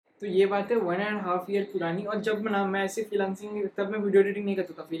तो ये बात है 1.5 ईयर पुरानी। और जब मैं ऐसे फ्रीलांसिंग, तब मैं वीडियो एडिटिंग नहीं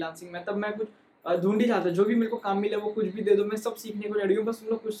करता था फ्रीलांसिंग में, तब मैं कुछ ढूंढ ही रहा था, जो भी मेरे को काम मिले वो कुछ भी दे दो, मैं सब सीखने को रेडी हूँ, बस तुम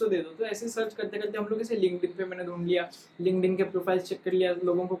लोग कुछ तो दे दो। तो ऐसे सर्च करते करते हम लोग ऐसे लिंक्डइन पे मैंने ढूंढ लिया, लिंक्डइन के प्रोफाइल चेक कर लिया,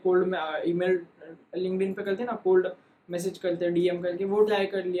 लोगों को कोल्ड में ईमेल, लिंक्डइन पे करते हैं ना कोल्ड मैसेज करते हैं डीएम करके, वो ट्राई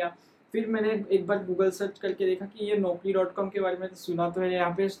कर लिया। फिर मैंने एक बार गूगल सर्च करके देखा कि ये Naukri.com के बारे में तो सुना तो है,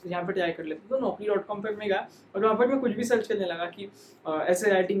 यहाँ पे ट्राई कर लेते। तो Naukri.com पर मैं गया और वहाँ पर मैं कुछ भी सर्च करने लगा कि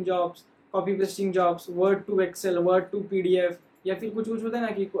ऐसे writing jobs, copy pasting jobs, word to Excel, word to PDF, या फिर कुछ कुछ होता है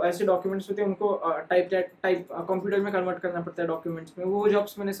ना कि ऐसे डॉक्यूमेंट्स होते हैं उनको टाइप कंप्यूटर में कन्वर्ट करना पड़ता है डॉक्यूमेंट्स में, वो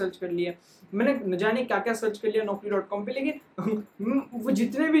जॉब्स मैंने सर्च कर लिए। मैंने न जाने क्या क्या सर्च कर लिया Naukri.com पे, लेकिन वो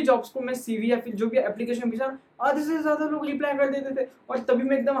जितने भी जॉब्स को मैं सीवी या फिर जो भी एप्लीकेशन भेजा, आधे से ज़्यादा लोग रिप्लाई कर देते थे। और तभी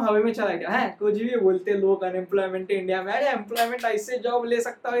मैं एकदम हवा में चला गया है, कुछ भी बोलते लोग अनएम्प्लॉयमेंट है इंडिया में, अरे एम्प्लॉयमेंट ऐसे जॉब ले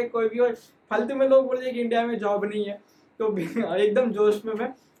सकता है कोई भी, और फालतू में लोग बोल रहे कि इंडिया में जॉब नहीं है। तो एकदम जोश में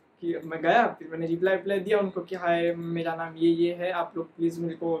मैं गया, फिर मैंने रिप्लाई दिया उनको कि हाय मेरा नाम ये है, आप लोग प्लीज़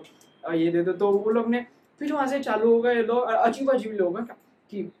मेरे को ये दे दो। तो वो लोग ने फिर वहाँ से चालू हो गए लोग, अजीब अजीब लोग हैं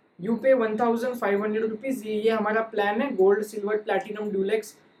कि यू पे 1500 रुपीज़, ये हमारा प्लान है, gold silver platinum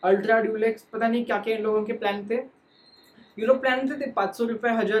Dulux ultra Dulux, पता नहीं क्या क्या इन लोगों के प्लान थे। ये लोग प्लान थे 500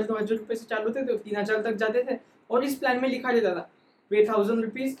 रुपये, 1000 2000 रुपये से चालू थे, तो 3000 तक जाते थे। और इस प्लान में लिखा रहता था पे 1000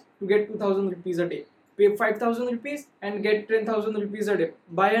 rupees to get 2000 rupees a day, pay 5000 rupees and get 10,000 rupees a day,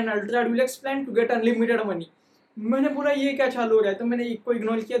 buy an ultra deluxe plan to get unlimited money। मैंने बोला ये क्या चालू हो रहा है, तो मैंने एक को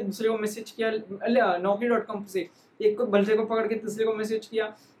इग्नोर किया, दूसरे को मैसेज किया Naukri.com से, एक को बल्ले को पकड़ के तीसरे को मैसेज किया।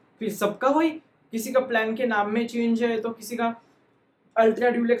 फिर सबका वही, किसी का प्लान के नाम में चेंज है, तो किसी का अल्ट्रा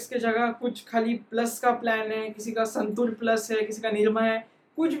ड्यूलेक्स के जगह कुछ खाली प्लस का प्लान है, किसी का संतूर प्लस है, किसी का निर्मा है,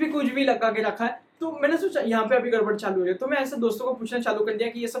 कुछ भी लगा के रखा है। तो मैंने सोचा यहाँ पे अभी गड़बड़ चालू हो रही है, तो मैं ऐसे दोस्तों को पूछना चालू कर दिया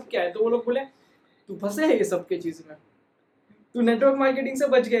कि ये सब क्या है। तो वो लोग बोले तू फंसे है ये सब के चीज में, तू नेटवर्क मार्केटिंग से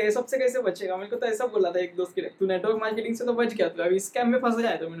बच गया, ये सबसे कैसे बचेगा। मेरे को तो ऐसा बोला था एक दोस्त के लिए, तू नेटवर्क मार्केटिंग से तो बच गया, तू अभी स्कैम में फंस गया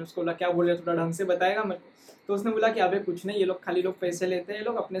है। तो मैंने उसको बोला क्या बोल रहा है, थोड़ा ढंग से बताएगा मेरे को। तो उसने बोला कि अबे कुछ नहीं, ये लोग खाली लोग पैसे लेते हैं, ये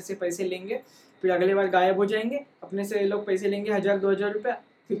लोग अपने से पैसे लेंगे, फिर अगले बार गायब हो जाएंगे, अपने से ये लोग पैसे लेंगे 1000 2000 रुपया,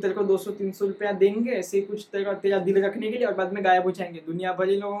 फिर तेरे को 200 300 रुपया देंगे ऐसे ही कुछ तेरा दिल रखने के लिए, और बाद में गायब हो जाएंगे। दुनिया भर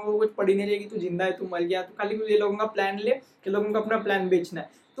इन लोगों को कुछ पड़ी नहीं रहेगी, तू जिंदा है तू मर गया, तो खाली ये लोगों का प्लान ले, कि लोगों को अपना प्लान बेचना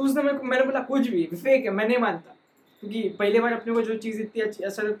है। तो उसने मैंने बोला कुछ भी फेक है, मैं नहीं मानता, क्योंकि पहले बार अपने को जो चीज़ इतनी अच्छी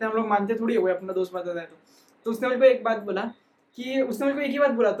ऐसा लगता है हम लोग मानते थोड़ी है, वो अपना दोस्त बताता है। तो उसने मेरे को एक बात बोला कि उसने मेरे को एक ही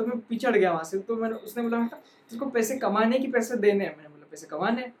बात बोला, तो मैं पिछड़ गया वहाँ से। तो मैंने उसने बोला तुझको पैसे कमाने की पैसे देने हैं। मैंने बोला पैसे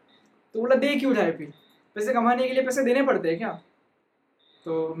कमाने हैं। तो बोला दे क्यों रहा है, फिर पैसे कमाने के लिए पैसे देने पड़ते हैं क्या।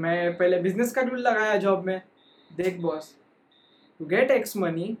 तो मैं पहले बिजनेस का रूल लगाया जॉब में, देख boss, to get x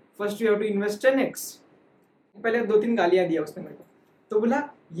money first you have to invest in x. पहले 2 3 गालियाँ दिया उसने मेरे को। तो बोला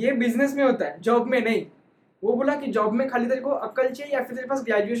ये बिजनेस में होता है, जॉब में नहीं। वो बोला कि जॉब में खाली तेरे को अक्ल चाहिए, या फिर तेरे पास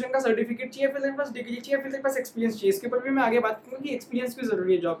ग्रेजुएशन का सर्टिफिकेट चाहिए, फिर तेरे पास डिग्री चाहिए, फिर तेरे पास एक्सपीरियंस चाहिए। इसके ऊपर भी मैं आगे बात करूँगा कि एक्सपीरियंस भी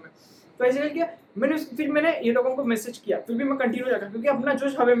जरूरी है जॉब में। तो ऐसे करके फिर मैंने ये लोगों को मैसेज किया, फिर भी मैं कंटिन्यू रखा, क्योंकि अपना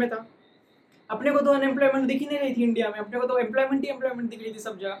जोश हवे में था। अपने को तो अनएम्प्लॉयमेंट दिख ही नहीं रही थी इंडिया में, अपने को तो एम्प्लॉयमेंट ही एम्प्लॉयमेंट दिख रही थी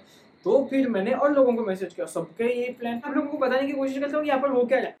सब जगह। तो फिर मैंने और लोगों को मैसेज किया, सबके ये प्लान। आप लोगों को बताने की कोशिश करता हूँ यहाँ पर हो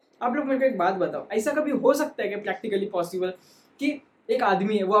क्या है। आप लोग मेरे को एक बात बताओ, ऐसा कभी हो सकता है कि प्रैक्टिकली पॉसिबल कि एक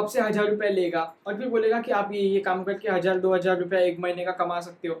आदमी है वो आपसे 1000 रुपये लेगा और फिर बोलेगा कि आप ये काम करके 1000 2000 रुपया एक महीने का कमा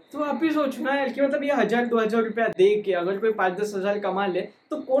सकते हो। तो आप ही सोचना यार कि मतलब ये 1000 2000 रुपया दे के अगर कोई 5 10 हजार कमा ले,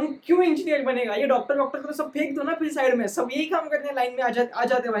 तो कौन क्यों इंजीनियर बनेगा। ये डॉक्टर को तो सब फेंक दो ना फिर साइड में, सब यही काम करने लाइन में आ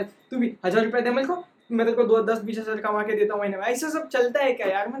जाते भाई। तू भी 1000 रुपया दे मेरे को, मैं तेरे को 2 10 20 हजार कमा के देता हूँ महीने में। ऐसा सब चलता है क्या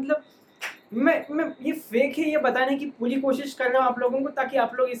यार। मतलब मैं ये फेक है ये बताने की पूरी कोशिश कर रहा हूँ आप लोगों को, ताकि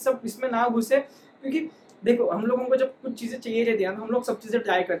आप लोग इसमें ना घुसे। क्योंकि देखो हम लोगों को जब कुछ चीज़ें चाहिए रहती है तो हम लोग सब चीज़ें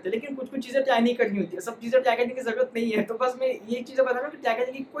ट्राई करते हैं, लेकिन कुछ कुछ चीज़ें ट्राई नहीं करनी होती है। सब चीज़ें ट्राई करने की जरूरत नहीं है। तो बस मैं ये चीज़ें बता रहा हूँ कि ट्राई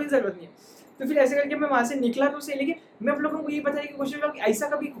करने की कोई ज़रूरत नहीं है। तो फिर ऐसे करके मैं वहाँ से निकला तो सही, लेकिन मैं आप लोगों को ये बताने की कोशिश कर रहा हूँ कि ऐसा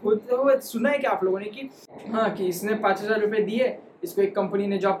कभी होते हुए सुना है क्या आप लोगों ने कि हाँ कि इसने 5000 रुपये दिए, इसको एक कंपनी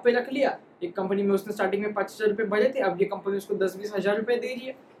ने जॉब पे रख लिया, एक कंपनी में उसने स्टार्टिंग में 5000 रुपये भरे थे, अब ये कंपनी उसको 10 20 हजार रुपये दे रही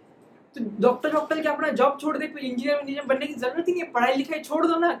है। तो डॉक्टर क्या अपना जॉब छोड़ दे, कोई इंजीनियर बनने की जरूरत ही नहीं है। पढ़ाई लिखाई छोड़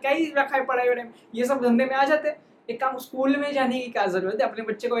दो ना, क्या ही रखा है पढ़ाई वढ़ाई में, ये सब धंधे में आ जाते हैं। एक काम, स्कूल में जाने की क्या जरूरत है, अपने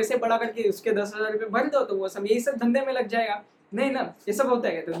बच्चे को ऐसे बड़ा करके उसके 10 हजार रुपये भर दो, तो वो सब यही सब धंधे में लग जाएगा। नहीं ना, ये सब होता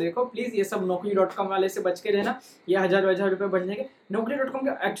है। तो देखो प्लीज ये सब Naukri.com वाले से बच के रहना। ये 1000 2000 रुपये बढ़ जाएंगे। Naukri.com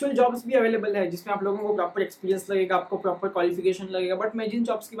के एक्चुअल जॉब्स भी अवेलेबल है, जिसमें आप लोगों को प्रॉपर एक्सपीरियंस लगेगा, आपको प्रॉपर क्वालिफिकेशन लगेगा। बट मैं जिन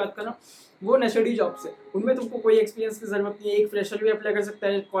जॉब्स की बात कर रहा हूँ वो नशेड़ी जॉब्स है, उनमें तुमको कोई एक्सपीरियंस की जरूरत नहीं है। एक फ्रेशर भी अप्लाई कर सकता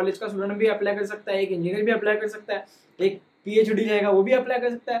है, कॉलेज का स्टूडेंट भी अप्लाई कर सकता है, एक इंजीनियर भी अप्लाई कर सकता है, एक PhD रहेगा वो भी अप्लाई कर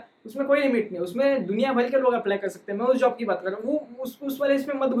सकता है, उसमें कोई लिमिट नहीं, उसमें दुनिया भर के लोग अप्लाई कर सकते हैं। मैं उस जॉब की बात कर रहा हूँ। वो उस वाले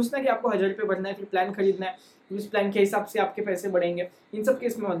इसमें मत घुसना कि आपको 1000 रुपये भरना है, फिर प्लान खरीदना है, फिर उस प्लान के हिसाब से आपके पैसे बढ़ेंगे, इन सब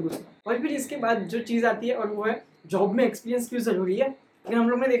केस में मत घुसना। और फिर इसके बाद जो चीज़ आती है और वो है जॉब में एक्सपीरियंस क्यों ज़रूरी है। लेकिन हम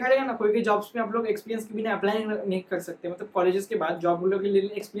लोग ने देखा रहेगा ना, कोई भी जॉब्स में आप लोग एक्सपीरियंस के बिना अप्लाई नहीं कर सकते, मतलब कॉलेजेस के बाद जॉब लोग के लिए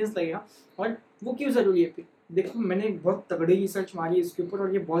एक्सपीरियंस लगेगा। और वो क्यों ज़रूरी है फिर देखो, मैंने बहुत तगड़ी रिसर्च मारी है इसके ऊपर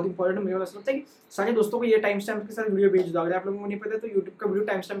और ये बहुत इंपॉर्टेंट है। मेरे को लगता है कि सारे दोस्तों को ये टाइम स्टैम्प के साथ वीडियो भेज दो। अगर आप लोगों को नहीं पता तो यूट्यूब का वीडियो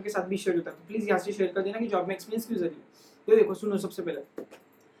टाइम स्टैम्प के साथ भी शेयर होता है, तो प्लीज़ यहाँ से शेयर कर देना कि जॉब में एक्सपीरियंस क्यों जरूरी है। तो देखो सुनो, सबसे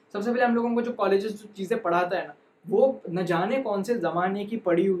पहले हम लोगों को जो कॉलेजेस जो चीज़ें पढ़ाता है ना, वो न जाने कौन से ज़माने की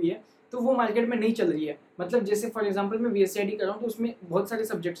पढ़ी हुई है, तो वो मार्केट में नहीं चल रही है। मतलब जैसे फॉर एग्जांपल मैं VSCIT कर रहा हूँ, तो उसमें बहुत सारे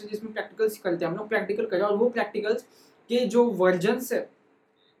सब्जेक्ट्स हैं जिसमें प्रैक्टिकल्स करते हैं हम लोग, प्रैक्टिकल कर रहे हैं। और वो प्रैक्टिकल्स के जो वर्जन्स है,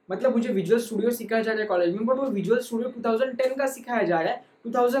 मतलब मुझे विजुअल स्टूडियो सिखाया जा रहा है कॉलेज में, बट वो विजुअल स्टूडियो 2010 का सिखाया जा रहा है,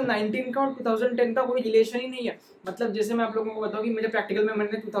 2019 का और 2010 का कोई रिलेशन ही नहीं है। मतलब जैसे मैं आप लोगों को बताऊँ कि मेरे प्रैक्टिकल में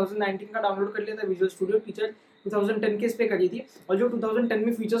मैंने 2019 का डाउनलोड कर लिया था विजुअल स्टूडियो, टीचर 2010 के इस पे करी थी, और जो 2010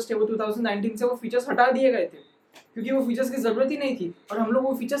 में फीचर्स थे वो 2019 से वो फीचर्स हटा दिए गए थे, क्योंकि वो फीचर्स की ज़रूरत ही नहीं थी। और हम लोग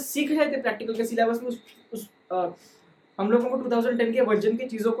वो फीचर्स सीख रहे थे प्रैक्टिकल के सिलेबस में। हम लोगों को 2010 के वर्जन की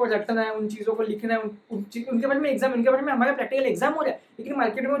चीज़ों को रटना है, उन चीज़ों को लिखना है, उनके बारे में एग्जाम, इनके बारे में हमारा प्रैक्टिकल एग्जाम हो रहा है, लेकिन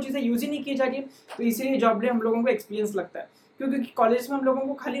मार्केट में वो चीज़ें यूज़ ही नहीं की जा रही। तो इसीलिए जॉब में हम लोगों को एक्सपीरियंस लगता है, क्योंकि कॉलेज में हम लोगों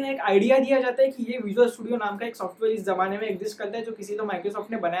को खाली ना एक आइडिया दिया जाता है कि ये विजुअल स्टूडियो नाम का एक सॉफ्टवेयर इस जमाने में एग्जिस्ट करता है, जो किसी तो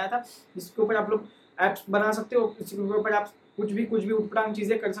माइक्रोसॉफ्ट ने बनाया था, जिसके ऊपर आप लोग ऐप्स बना सकते हो, इसके ऊपर आप कुछ भी उटपटांग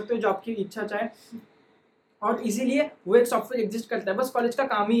चीज़ें कर सकते हो, जॉब की इच्छा चाहे। और इसीलिए वो एक सॉफ्टवेयर एग्जिस्ट करता है, बस कॉलेज का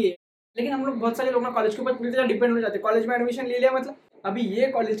काम ही है। लेकिन हम लोग बहुत सारे लोग ना कॉलेज के ऊपर पूरी तरह डिपेंड हो जाते हैं। कॉलेज में एडमिशन ले लिया, मतलब अभी ये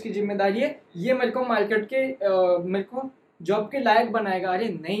कॉलेज की जिम्मेदारी है, ये मेरे को मार्केट के मेरे को जॉब के लायक बनाएगा। अरे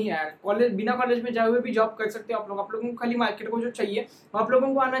नहीं यार, कॉलेज बिना कॉलेज में जाए हुए भी जॉब कर सकते हो आप लोग। आप लोगों को खाली मार्केट को जो चाहिए वो आप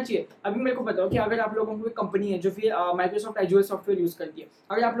लोगों को आना चाहिए। अभी मेरे को बताओ कि अगर आप लोगों को एक कंपनी है जो फिर माइक्रोसॉफ्ट एजुअल सॉफ्टवेयर यूज़ करती है,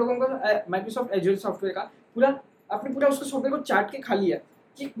 अगर आप लोगों को माइक्रोसॉफ्ट एजुअल सॉफ्टवेयर का पूरा आपने पूरा उसको सॉफ्टवेयर को चाट के खा लिया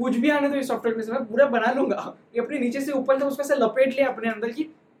कि कुछ भी आने तो इस सॉफ्टवेयर में से मैं पूरा बना लूंगा, ये अपने नीचे से ऊपर तक उसको से लपेट लिया अपने अंदर की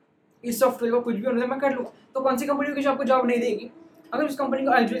इस सॉफ्टवेयर को कुछ भी होने से मैं कर लूँ, तो कौन सी कंपनी होगी जो आपको जॉब नहीं देगी। अगर उस कंपनी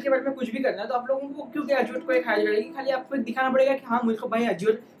को एजुअल के बारे में कुछ भी करना है तो आप लोगों को क्यों क्या एजुअल को एक हायर करेगी, खाली आपको दिखाना पड़ेगा कि हाँ मुझे भाई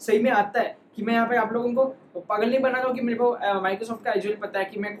एजुअल सही में आता है, कि मैं यहाँ पे आप लोगों को पागल नहीं बना रहा हूँ कि मेरे को माइक्रोसॉफ्ट का एजुअल पता है,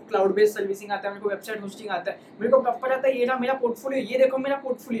 कि मेरे को क्लाउड बेस्ड सर्विसिंग आता है, मेरे को वेबसाइट होस्टिंग आता है, मेरे को प्रॉपर आता है। ये रहा मेरा पोर्टफोलियो, ये देखो मेरा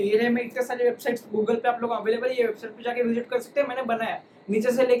पोर्टफोलियो, ये रहे मैं इतने सारे वेबसाइट्स गूगल पे आप लोग अवेलेबल है, ये वेबसाइट पे जाके विजिट कर सकते हैं, मैंने बनाया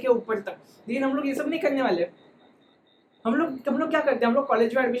नीचे से लेके ऊपर तक। लेकिन हम लोग ये सब नहीं करने वाले। हम लोग क्या करते हैं, हम लोग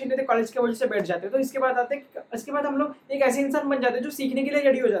कॉलेज में एडमिशन लेते हैं, कॉलेज के वजह से बैठ जाते हैं, तो इसके बाद हम लोग एक ऐसे इंसान बन जाते हैं जो सीखने के लिए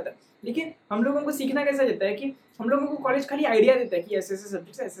रेडी हो जाता है। लेकिन हम लोगों को सीखना कैसा रहता है कि हम लोगों को कॉलेज खाली आइडिया देता है कि ऐसे ऐसे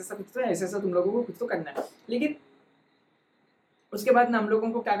सब्जेक्ट ऐसे तुम लोगों को कुछ तो करना है। लेकिन उसके बाद ना हम लोगों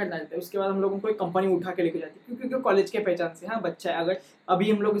को क्या करना रहता है, उसके बाद हम लोगों को एक कंपनी उठा के लेके जाती है, क्योंकि कॉलेज के पहचान से हाँ बच्चा है, अगर अभी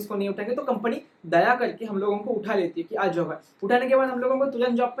हम लोग इसको नहीं उठाएंगे तो कंपनी दया करके हम लोगों को उठा लेती है कि आज जॉब है। उठाने के बाद हम लोगों को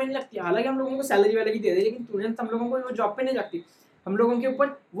तुरंत जॉब पे नहीं लगती है, हालांकि हम लोगों को सैलरी वैलरी दे दे, लेकिन तुरंत हम लोगों को वो जॉब पे नहीं लगती। हम लोगों के ऊपर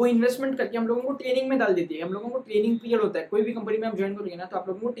वो इन्वेस्टमेंट करके हम लोगों को ट्रेनिंग में डाल देती है। हम लोगों को ट्रेनिंग पीरियड होता है, कोई भी कंपनी में आप ज्वाइन करोगे ना तो आप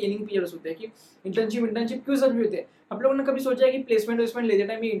लोगों को ट्रेनिंग पीरियड्स होते हैं कि इंटर्नशिप क्यों जरूरी होती है। आप लोगों ने कभी सोचा है कि प्लेसमेंट लेते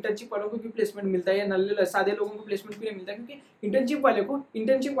टाइम इंटर्नशिप वालों को क्यों प्लेसमेंट मिलता है, या नल्ले सादे लोगों को प्लेसमेंट क्यों नहीं मिलता है? क्योंकि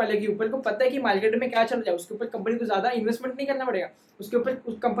इंटर्नशिप वाले के ऊपर को पता है कि मार्केट में क्या चल रहा है, उसके ऊपर कंपनी को ज़्यादा इन्वेस्टमेंट नहीं करना पड़ेगा, उसके ऊपर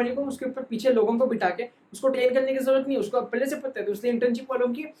उस कंपनी को उसके ऊपर पीछे लोगों को बिठा के उसको ट्रेन करने की जरूरत नहीं है, उसको पहले से पता है। तो इसलिए इंटर्नशिप वालों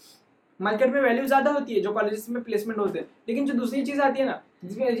की मार्केट में वैल्यू ज़्यादा होती है जो कॉलेजेस में प्लेसमेंट होते हैं। लेकिन जो दूसरी चीज़ आती है ना,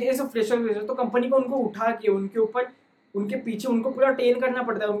 जिसमें ये सब फ्रेशर, तो कंपनी को उनको उठा के उनके ऊपर उनके पीछे उनको पूरा ट्रेन करना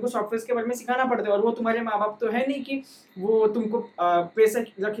पड़ता है, उनको सॉफ्टवेयर के बारे में सिखाना पड़ता है। और वो तुम्हारे माँ बाप तो है नहीं कि वो तुमको पैसे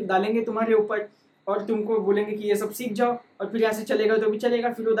डालेंगे तुम्हारे ऊपर और तुमको बोलेंगे कि ये सब सीख जाओ और फिर यहाँ से चलेगा तो भी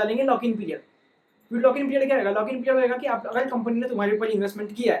चलेगा। फिर वो डालेंगे लॉक इन पीरियड। फिर लॉक इन पीरियड क्या रहेगा? लॉक इन पीरियड रहेगा कि आप अगर कंपनी ने तुम्हारे ऊपर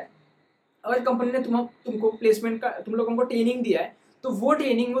इन्वेस्टमेंट किया है, अगर कंपनी ने तुमको प्लेसमेंट का तुम लोगों को ट्रेनिंग दिया है, तो वो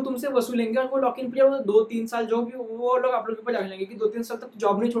ट्रेनिंग वो तुमसे वसूलेंगे। और वो लॉक इन पीरियड 2-3 साल जो भी वो लोग आप लोग के ऊपर रख लेंगे कि 2-3 साल तक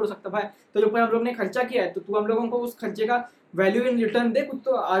जॉब नहीं छोड़ सकता भाई, तो जो ऊपर हम लोग ने खर्चा किया है तो तू हम लोगों को उस खर्चे का वैल्यू इन रिटर्न दे, कुछ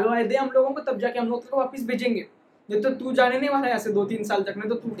तो ROI दे हम लोगों को, तब जाके हम लोग को वापस भेजेंगे। नहीं तो तू जाने नहीं वाला है ऐसे 2-3 साल तक में,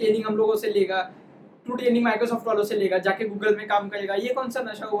 तो तू ट्रेनिंग हम लोगों से लेगा, तू ट्रेनिंग माइक्रोसॉफ्ट वालों से लेगा, जाके गूगल में काम करेगा, ये कौन सा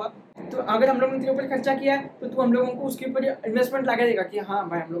नशा हुआ? तो अगर हम लोगों ने तेरे ऊपर खर्चा किया है तो तू हम लोगों को उसके ऊपर इन्वेस्टमेंट लगा देगा कि हाँ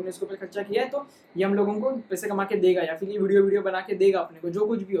भाई हम लोगों ने इसके ऊपर खर्चा किया है तो ये हम लोगों को पैसे कमा के देगा, या फिर ये वीडियो बना के देगा अपने को, जो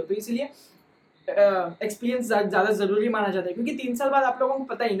कुछ भी हो। तो इसलिए एक्सपीरियंस ज़्यादा ज़रूरी माना जाता है, क्योंकि 3 साल बाद आप लोगों को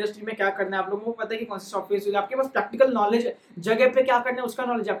पता है इंडस्ट्री में क्या करना है, आप लोगों को पता है कि कौन से सॉफ्टवेयर, आपके पास प्रैक्टिकल नॉलेज है, जगह पे क्या करना है उसका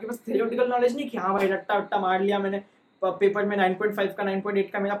नॉलेज है। आपके पास थियोरेटिकल नॉलेज नहीं कि हाँ भाई रट्टा मार लिया मैंने पेपर में 9.5 का 9.8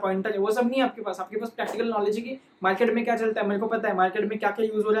 का मेरा पॉइंटर है, वो सब नहीं है आपके पास। आपके पास प्रैक्टिकल नॉलेज है कि मार्केट में क्या चलता है मेरे को पता है, मार्केट में क्या क्या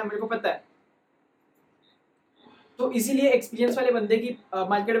यूज़ हो रहा है मेरे को पता है। तो इसीलिए एक्सपीरियंस वाले बंदे की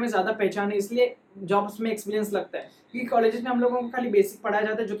मार्केट में ज़्यादा पहचान है, इसलिए जॉब्स में एक्सपीरियंस लगता है, क्योंकि कॉलेजेस में हम लोगों को खाली बेसिक पढ़ाया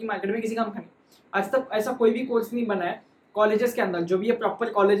जाता है जो कि मार्केट में किसी काम का नहीं। आज तक ऐसा कोई भी कोर्स नहीं बना है कॉलेजेस के अंदर, जो भी ये प्रॉपर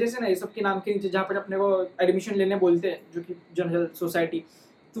कॉलेजेस है ना, ये सब के नाम के नीचे जहाँ पर अपने को एडमिशन लेने बोलते हैं, जो कि जनरल सोसाइटी,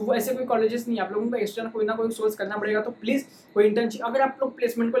 तो वो ऐसे कोई कॉलेजेस नहीं। आप लोगों को एक्स्ट्रा कोई ना कोई सोर्स करना पड़ेगा। तो प्लीज़ कोई इंटर्नशिप, अगर आप लोग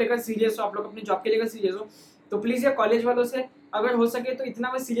प्लेसमेंट को लेकर सीरियस हो, आप लोग अपनी जॉब के लेकर सीरियस हो, तो प्लीज़ ये कॉलेज वालों से अगर हो सके तो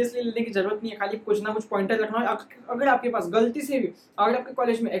इतना बस सीरियसली लेने की जरूरत नहीं है। खाली कुछ ना कुछ पॉइंटर रखना है। अगर आपके पास गलती से भी, अगर आपके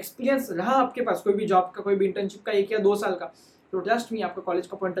कॉलेज में एक्सपीरियंस रहा आपके पास कोई भी जॉब का, कोई भी इंटर्नशिप का 1 या 2 साल का, तो ट्रस्ट मी, आपका कॉलेज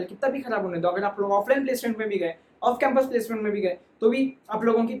का पॉइंटर कितना भी खराब होने दो, अगर आप लोग ऑफलाइन प्लेसमेंट में भी गए, ऑफ कैंपस प्लेसमेंट में भी गए, तो भी आप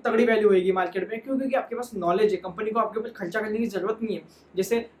लोगों की तगड़ी वैल्यू होगी मार्केट में। क्यों? क्योंकि आपके पास नॉलेज है, कंपनी को आपके ऊपर खर्चा करने की जरूरत नहीं है।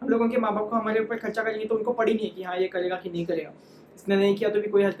 जैसे हम लोगों के माँ बाप को हमारे ऊपर खर्चा करेंगे तो उनको पड़ी नहीं है कि हाँ ये करेगा कि नहीं करेगा, इसने नहीं किया तो भी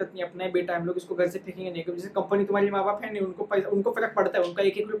कोई हरकत नहीं, अपना ही बेटा हम लोग इसको घर से फेंकेंगे नहीं। जैसे कंपनी तुम्हारे माँ बाप है नहीं, उनको पैसा, उनको फर्क पड़ता है, उनका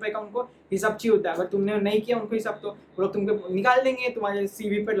 1-1 रुपए का उनको हिसाब चाहिए होता है। अगर तुमने नहीं किया उनको हिसाब, तो वो लोग तुमको निकाल देंगे, तुम्हारे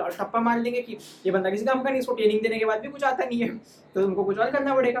CV पर टप्पा मार देंगे कि ये बंदा किसी काम का नहीं, इसको ट्रेनिंग देने के बाद भी कुछ आता नहीं है, तो तुमको कुछ और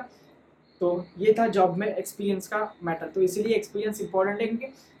करना पड़ेगा। तो ये था जॉब में एक्सपीरियंस का मैटर। तो इसीलिए एक्सपीरियंस इंपॉर्टेंट है, क्योंकि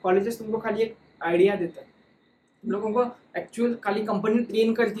कॉलेजेस तुमको खाली एक आइडिया देते हैं, तुम लोगों को एक्चुअल खाली कंपनी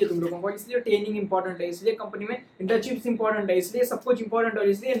ट्रेन करती है तुम लोगों को, इसलिए ट्रेनिंग इंपॉर्टेंट है, इसलिए कंपनी में इंटर्नशिप्स इंपॉर्टेंट है, इसलिए सब कुछ इंपॉर्टेंट है। और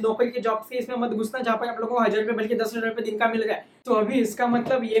इसलिए नौकरी के जॉब के इसमें मत घुसना जहाँ पर आप लोगों को 1000 रुपये बल्कि 10,000 रुपये दिन का मिल गया। तो अभी इसका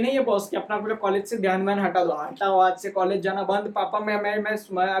मतलब ये नहीं है बॉस कि अपना पूरा कॉलेज से ध्यान हटा दो, हटाओ, आज से कॉलेज जाना बंद, पापा मैं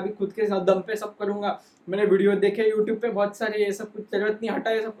अभी खुद के दम पे सब करूंगा, मैंने वीडियो देखे यूट्यूब पे बहुत सारे, ये सब कुछ जरूरत नहीं,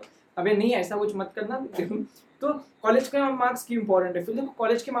 हटा ये सब। अबे नहीं, ऐसा कुछ मत करना। तो कॉलेज के मार्क्स क्यों इंपॉर्टेंट है? फिर देखो,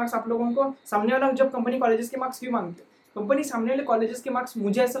 कॉलेज के मार्क्स आप लोगों को सामने वाला, जब कंपनी कॉलेजेस के मार्क्स क्यों मांगते हैं, कंपनी सामने वाले कॉलेजेस के मार्क्स,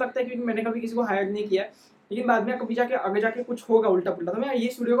 मुझे ऐसा लगता है क्योंकि मैंने कभी किसी को हायर नहीं किया, लेकिन बाद में कभी जाके आगे जाके कुछ होगा उल्टा पुल्टा, तो मैं ये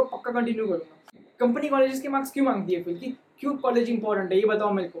वीडियो को पक्का कंटिन्यू करूंगा। कंपनी कॉलेजेस के मार्क्स क्यों मांगती है फिर, कि क्यों कॉलेज इंपॉर्टेंट है, ये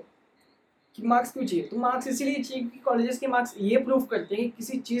बताओ मेरे को, कि मार्क्स क्यों चाहिए? तो मार्क्स इसीलिए चाहिए क्योंकि कॉलेजेस के मार्क्स ये प्रूव करते हैं कि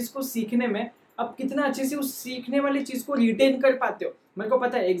किसी चीज़ को सीखने में आप कितना अच्छे से उस सीखने वाली चीज़ को रिटेन कर पाते हो। मेरे को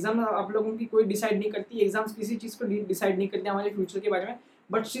पता है एग्जाम आप लोगों की कोई डिसाइड नहीं करती, एग्जाम्स किसी चीज़ को डिसाइड नहीं करते हमारे फ्यूचर के बारे में,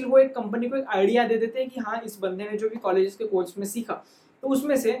 बट स्टिल वो एक कंपनी को एक आइडिया दे देते हैं कि हाँ, इस बंदे ने जो भी कॉलेजेस के कोर्स में सीखा, तो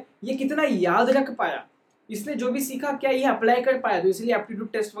उसमें से ये कितना याद रख पाया, इसने जो भी सीखा क्या ये अप्लाई कर पाया। तो इसलिए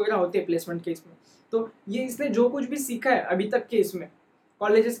एप्टीट्यूड टेस्ट वगैरह होते हैं प्लेसमेंट के इसमें, तो ये इसने जो कुछ भी सीखा है अभी तक के इसमें,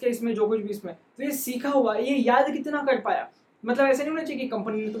 कॉलेजेस के इसमें जो कुछ भी इसमें, तो ये सीखा हुआ ये याद कितना कर पाया। मतलब ऐसा नहीं होना चाहिए कि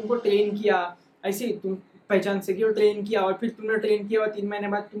कंपनी ने तुमको ट्रेन किया, ऐसे ही तुम पहचान से कि ट्रेन किया और फिर तुमने ट्रेन किया और 3 महीने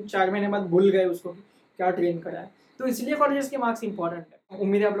बाद, तुम 4 महीने बाद भूल गए उसको कि क्या ट्रेन करा है। तो इसलिए कॉलेजेस के मार्क्स इंपॉर्टेंट है।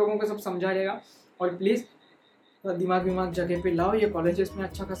 उम्मीद है आप लोगों को सब समझा रहेगा, और प्लीज़ दिमाग जगह पे लाओ, ये कॉलेजेस में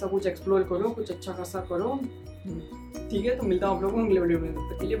अच्छा खासा कुछ एक्सप्लोर करो, कुछ अच्छा खासा करो। ठीक है, तो मिलता हूँ आप लोगों को अगले वीडियो में, तब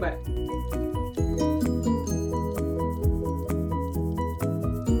तक के लिए बाय।